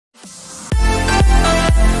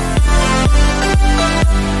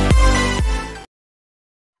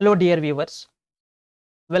Hello dear viewers,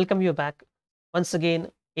 welcome you back once again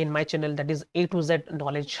in my channel, that is A to Z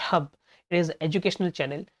Knowledge Hub. It is educational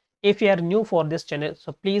channel. If you are new for this channel,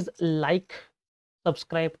 so please like,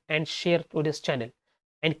 subscribe and share to this channel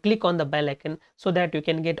and click on the bell icon so that you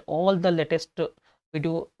can get all the latest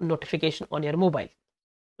video notification on your mobile.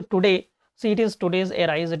 So today, see, it is today's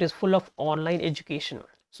era it is full of online education.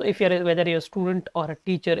 So if you're whether you're a student or a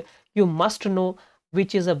teacher, you must know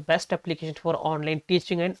which is the best application for online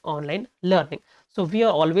teaching and online learning. So we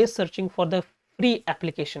are always searching for the free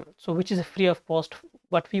application, so which is free of cost.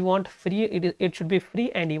 What we want free, it should be free,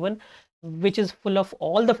 and even which is full of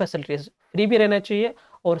all the facilities. Free भी रहना चाहिए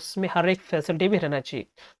और इसमें हर एक facility भी रहना चाहिए.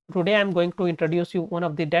 Today I am going to introduce you one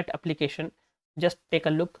of the that application. Just take a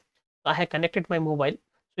look. I have connected my mobile.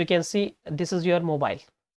 So you can see this is your mobile.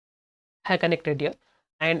 I connected here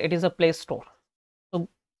and it is a Play Store. So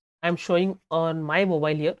I'm showing on my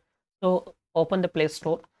mobile here. So open the Play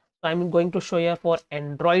Store. So I'm going to show you for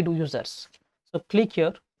Android users. So click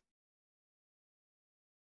here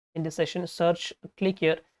in this session, search, click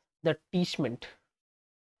here the Teachmint.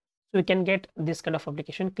 So you can get this kind of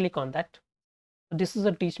application. Click on that. So this is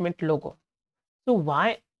a Teachmint logo. So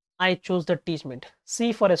why I chose the Teachmint?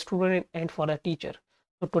 See, for a student and for a teacher.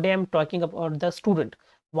 So today I'm talking about the student.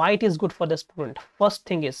 Why it is good for the student? First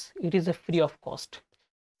thing is it is a free of cost.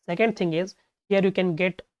 Second thing is here you can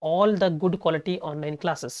get all the good quality online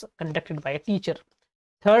classes conducted by a teacher.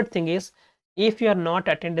 Third thing is if you are not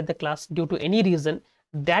attended the class due to any reason,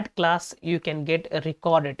 that class you can get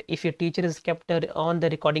recorded. If your teacher is kept on the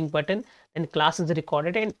recording button, then class is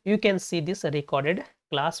recorded and you can see this recorded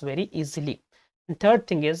class very easily. And third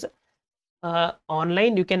thing is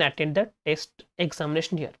online you can attend the test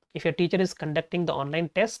examination here. If your teacher is conducting the online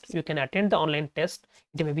test, you can attend the online test.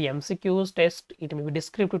 It may be MCQs test, it may be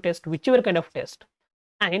descriptive test, whichever kind of test,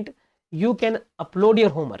 and you can upload your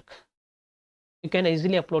homework. You can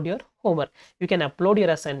easily upload your homework, you can upload your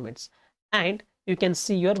assignments, and you can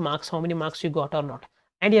see your marks, how many marks you got or not.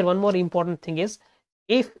 And here one more important thing is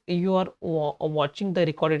if you are watching the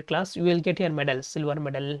recorded class, you will get your medal, silver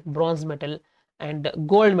medal, bronze medal and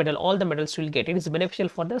gold medal. All the medals you will get. It is beneficial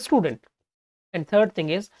for the student. And third thing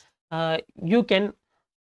is you can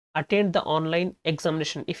attend the online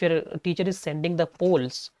examination. If your teacher is sending the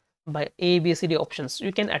polls by A, B, C, D options,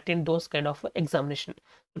 you can attend those kind of examination.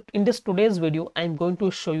 In this today's video, I am going to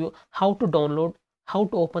show you how to download, how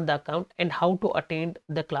to open the account and how to attend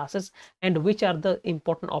the classes and which are the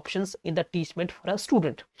important options in the Teachmint for a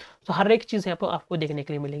student. So हर एक चीज़ यहाँ पर आपको देखने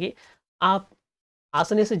के लिए मिलेगी. आप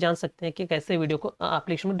आसानी से जान सकते हैं कि कैसे वीडियो को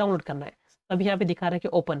एप्लीकेशन में डाउनलोड करना है. अभी यहाँ पे दिखा रहा है कि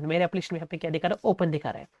ओपन. मेरे एप्लीकेशन में यहाँ पे क्या दिखा रहा है? ओपन दिखा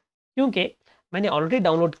रहा है, क्योंकि मैंने ऑलरेडी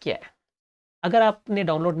डाउनलोड किया है. अगर आपने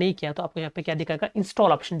डाउनलोड नहीं किया तो आपको यहाँ पे क्या दिखाएगा?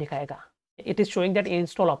 इंस्टॉल ऑप्शन दिखाएगा. It is showing that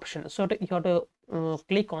install option. So you have to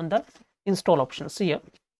click on the install option. See here.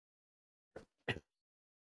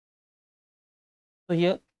 So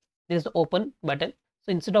here there is the open button.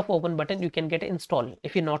 So instead of open button, you can get install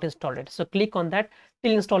if you not installed it. So click on that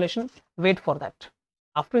till installation. Wait for that.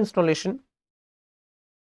 After installation,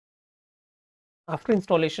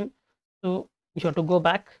 so you have to go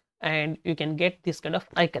back and you can get this kind of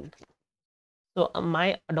icon. So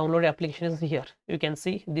my downloaded application is here. You can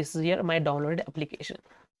see this is here my downloaded application.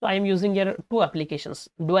 So I am using here two applications,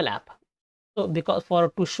 dual app. So because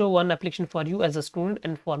to show one application for you as a student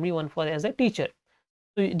and for me one for as a teacher.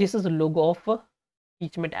 So this is the logo of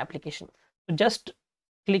Teachmint application. So just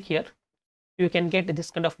click here. You can get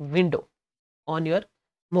this kind of window on your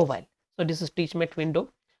mobile. So this is Teachmint window,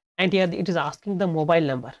 and here it is asking the mobile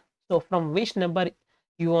number. So from which number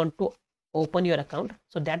you want to open your account,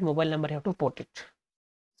 so that mobile number you have to put it.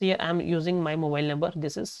 So here I am using my mobile number.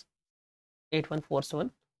 This is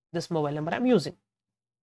 8147. This mobile number I am using.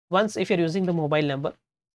 Once if you're using the mobile number,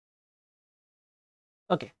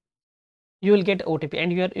 okay, you will get OTP,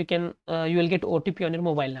 and you will get OTP on your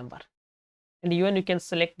mobile number, and even you can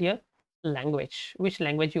select your language, which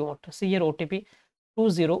language you want to see. Your OTP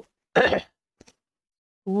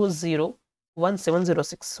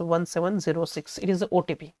 201706. It is the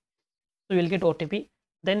OTP. So you will get OTP.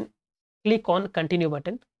 Then click on continue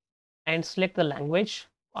button and select the language.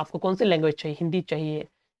 आपको कौन सी language चाहिए? हिंदी चाहिए,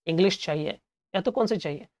 English चाहिए, या तो कौन सी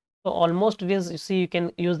चाहिए? So almost it is, you see, you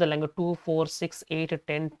can use the language 2, 4, 6, 8,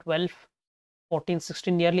 10, 12, 14,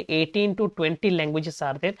 16, nearly 18 to 20 languages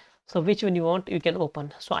are there. So which one you want, you can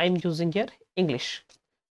open. So I'm using here English.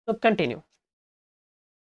 So continue.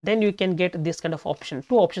 Then you can get this kind of option.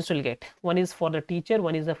 Two options will get. One is for the teacher,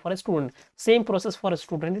 one is for a student. Same process for a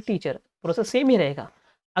student and teacher. Process same ही रहेगा.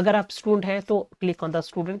 अगर आप student है तो click on the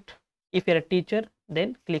student. If you're a teacher,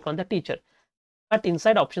 then click on the teacher. But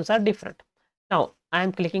inside options are different. Now I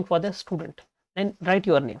am clicking for the student. Then write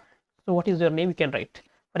your name. So what is your name? You can write.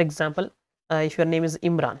 For example, if your name is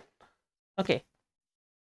Imran. Okay.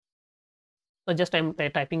 So just I'm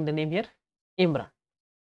typing the name here, Imran.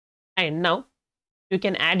 And now you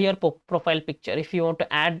can add your profile picture. If you want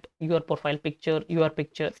to add your profile picture,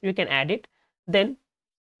 you can add it. Then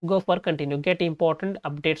go for continue. Get important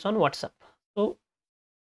updates on WhatsApp. So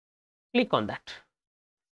click on that.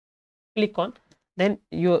 Click on. Then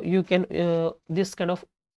you can this kind of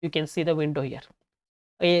you can see the window here.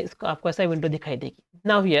 आपको ऐसा window दिखाई देगी.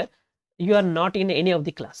 Now here you are not in any of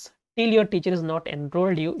the class till your teacher is not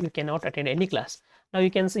enrolled you cannot attend any class. Now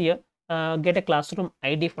you can see here get a classroom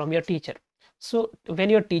ID from your teacher. So when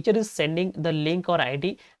your teacher is sending the link or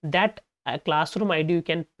ID, that classroom ID you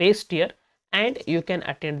can paste here and you can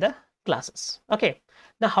attend the classes. Okay,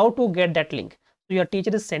 now how to get that link? So your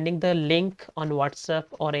teacher is sending the link on WhatsApp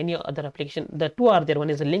or any other application. The two are there. One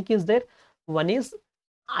is the link is there, one is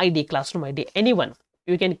ID, classroom ID, anyone.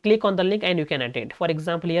 You can click on the link and you can attend. For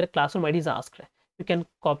example, here classroom ID is asked. You can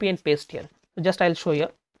copy and paste here. So just I'll show you.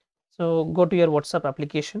 So go to your WhatsApp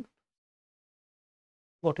application.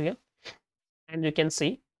 Go to here and you can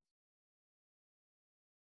see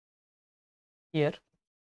here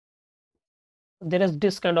there is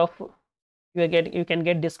this kind of you can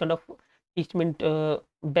get this kind of Teachmint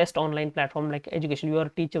best online platform like education. Your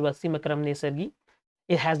teacher Wasim Akram Nesargi,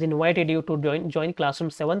 it has invited you to join classroom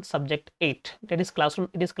 7 subject 8. That is classroom,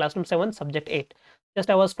 it is classroom 7 subject 8. Just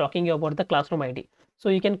I was talking about the classroom ID. So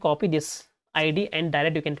you can copy this ID and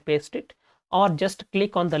direct you can paste it, or just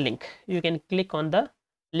click on the link. You can click on the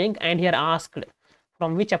link and here asked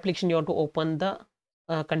from which application you want to open the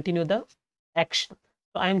continue the action.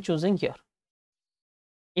 So I am choosing here.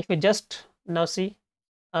 If you just now see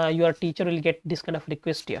your teacher will get this kind of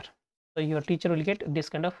request here. So your teacher will get this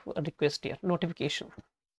kind of request here, notification.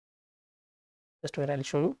 Just where I'll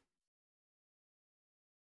show you.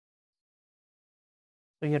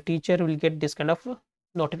 So your teacher will get this kind of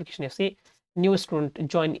notification. You see, new student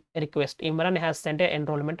join request. Imran has sent a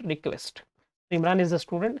enrollment request. So Imran is a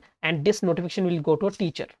student and this notification will go to a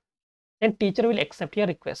teacher. Then teacher will accept your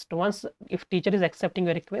request. Once if teacher is accepting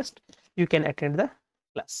your request, you can attend the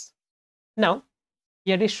class. Now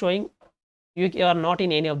here it is showing you are not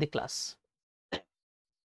in any of the class.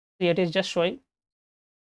 Here it is just showing,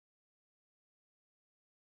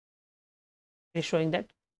 it is showing that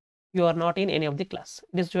you are not in any of the class.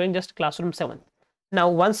 It is showing just classroom 7. Now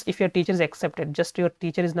once if your teacher is accepted, just your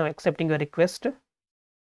teacher is now accepting your request.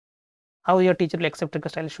 How your teacher will accept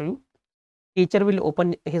request, I'll show you. Teacher will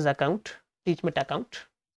open his account, Teachmint account,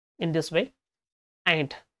 in this way,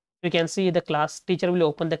 and you can see the class. Teacher will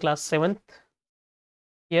open the class 7th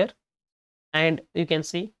here, and you can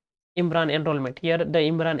see Imran enrollment here. The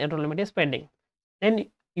Imran enrollment is pending. Then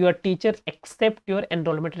your teacher accept your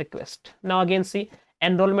enrollment request. Now again see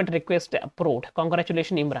enrollment request approved.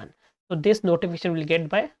 Congratulations Imran. So this notification will get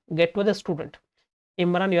to the student.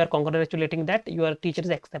 Imran, you are congratulating that your teacher has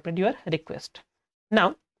accepted your request.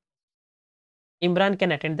 Now Imran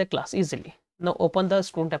can attend the class easily. Now open the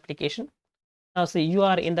student application. Now see you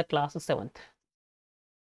are in the class 7th.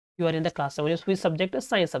 You are in the class 7. Which subject is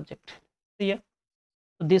science subject. See here.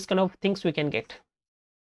 So these kind of things we can get.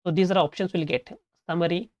 So these are options we'll get.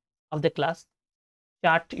 Summary of the class.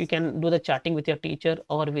 Chat, you can do the chatting with your teacher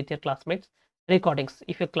or with your classmates. Recordings,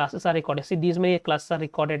 if your classes are recorded. See these many classes are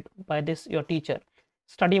recorded by this your teacher.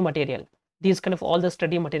 Study material. These kind of all the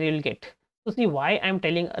study material you'll get. So see why I'm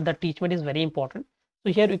telling the Teachmint is very important.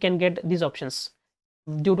 So here you can get these options.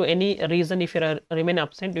 Due to any reason, if you remain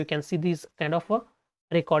absent, you can see these kind of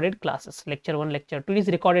recorded classes. Lecture 1, lecture 2 is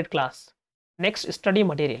recorded class. Next, study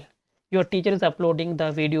material. Your teacher is uploading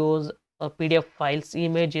the videos, PDF files,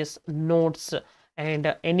 images, notes,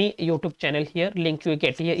 and any YouTube channel here. Link you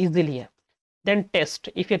get here easily here. Then test.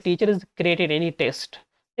 If your teacher has created any test,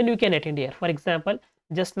 then you can attend here. For example,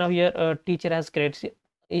 just now here teacher has created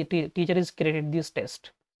this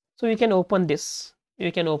test. So you can open this.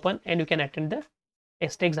 You can open and you can attend the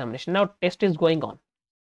test examination. Now test is going on.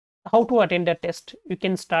 How to attend the test? You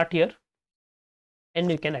can start here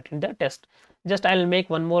and you can attend the test. Just I'll make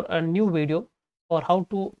one more new video for how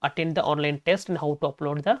to attend the online test and how to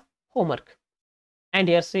upload the homework. And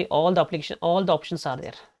here see all the application, all the options are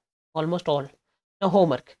there, almost all. Now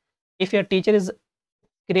homework. If your teacher is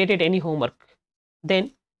created any homework,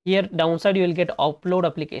 then here downside you will get upload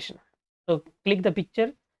application. So click the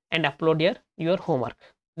picture and upload here your homework.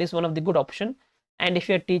 This is one of the good option. And if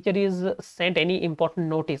your teacher is sent any important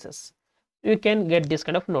notices, you can get this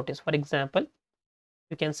kind of notice. For example,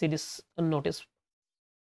 you can see this notice.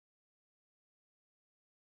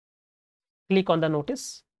 Click on the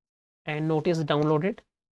notice and notice downloaded.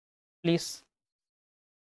 Please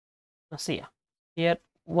see here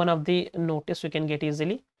one of the notice you can get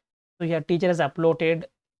easily. So your teacher has uploaded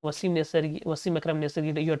Wasim Akram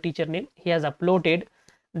Nesari, your teacher name. He has uploaded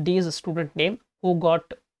these student name who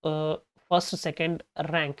got first, second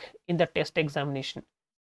rank in the test examination.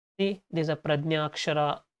 See, there's a Pradnya,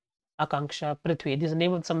 Akshara, Akanksha, Prithvi. This is the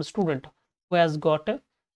name of some student who has got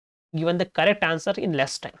given the correct answer in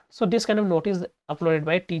less time. So this kind of note is uploaded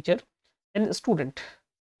by teacher and student.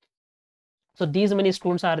 So these many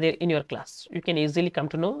students are there in your class. You can easily come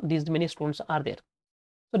to know these many students are there.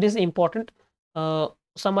 So this is important.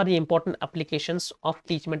 Some are the important applications of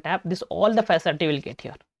Teachmint app. This all the facility will get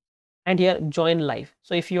here. And here join live.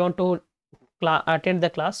 So if you want to attend the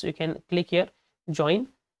class, you can click here join,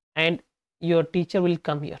 and your teacher will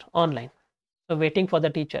come here online. So waiting for the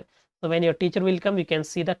teacher. So when your teacher will come, you can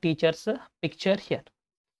see the teacher's picture here,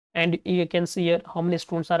 and you can see here how many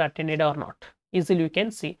students are attended or not. Easily you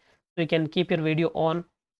can see. So you can keep your video on,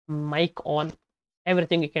 mic on,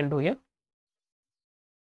 everything you can do here.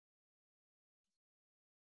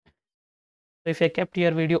 So if I kept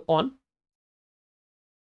your video on,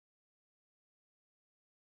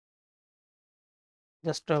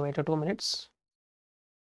 just wait 2 minutes,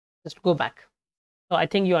 just go back. So I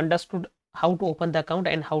think you understood how to open the account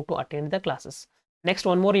and how to attend the classes. Next,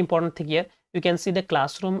 one more important thing here, you can see the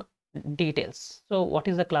classroom details. So what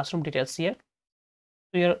is the classroom details here?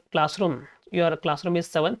 So your classroom is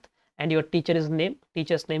 7th, and your teacher's name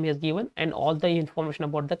is given, and all the information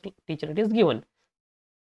about the teacher it is given.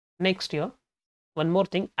 Next here, one more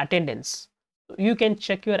thing, attendance. So you can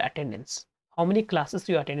check your attendance, how many classes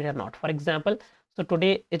you attended or not. For example, so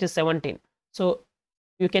today it is 17. So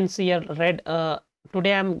you can see here red.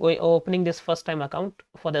 Today I'm opening this first time account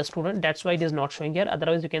for the student. That's why it is not showing here.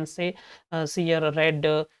 Otherwise, you can say see here red,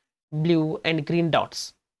 blue, and green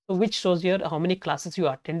dots. So which shows here how many classes you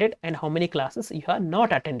attended and how many classes you have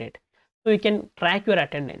not attended. So you can track your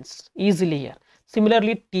attendance easily here.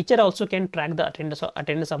 Similarly, teacher also can track the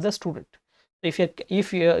attendance of the student. So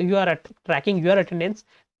if you are tracking your attendance,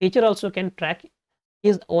 teacher also can track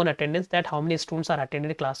his own attendance, that how many students are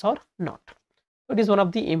attended class or not. So it is one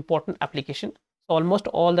of the important application. So almost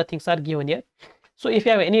all the things are given here. So if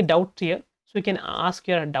you have any doubt here, so you can ask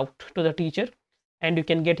your doubt to the teacher, and you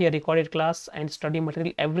can get your recorded class and study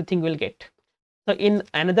material, everything will get. So in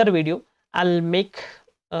another video, I'll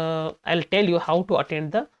tell you how to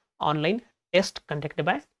attend the online test conducted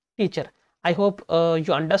by teacher. I hope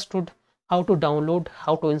you understood how to download,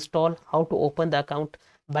 how to install, how to open the account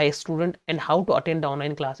by a student, and how to attend the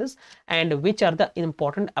online classes, and which are the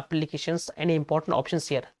important applications and important options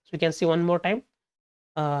here. So you can see one more time,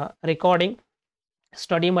 recording,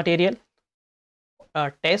 study material,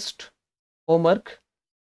 test, homework,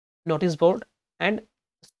 notice board, and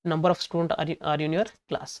number of students are in your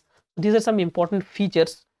class. These are some important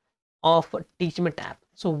features of Teachmint app.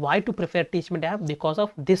 So why to prefer Teachmint app? Because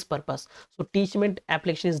of this purpose. So Teachmint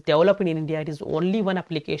application is developed in India. It is only one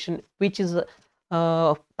application which is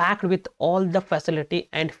packed with all the facility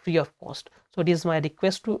and free of cost. So it is my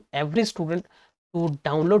request to every student to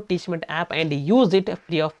download Teachmint app and use it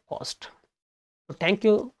free of cost. So thank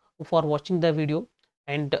you for watching the video,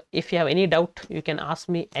 and if you have any doubt, you can ask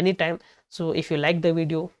me anytime. So if you like the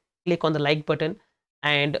video, click on the like button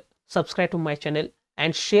and subscribe to my channel,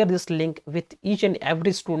 and share this link with each and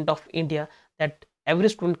every student of India, that every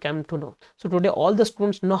student come to know. So today all the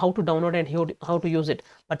students know how to download and how to use it,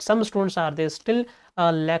 but some students are there still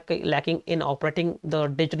lacking in operating the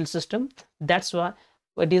digital system. That's why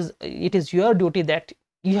it is your duty that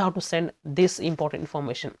you have to send this important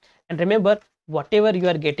information. And remember, whatever you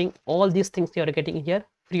are getting, all these things you are getting here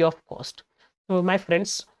free of cost. So my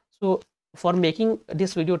friends, so for making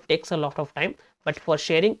this video takes a lot of time, but for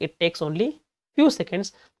sharing it takes only few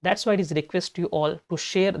seconds. That's why it is request to you all to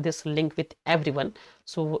share this link with everyone.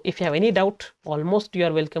 So if you have any doubt, almost you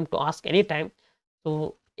are welcome to ask anytime.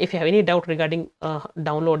 So if you have any doubt regarding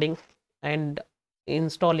downloading and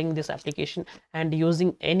installing this application and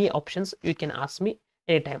using any options, you can ask me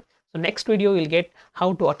anytime. So next video you'll get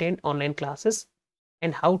how to attend online classes,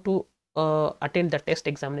 and how to attend the test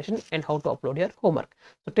examination, and how to upload your homework.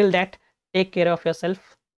 So till that, take care of yourself.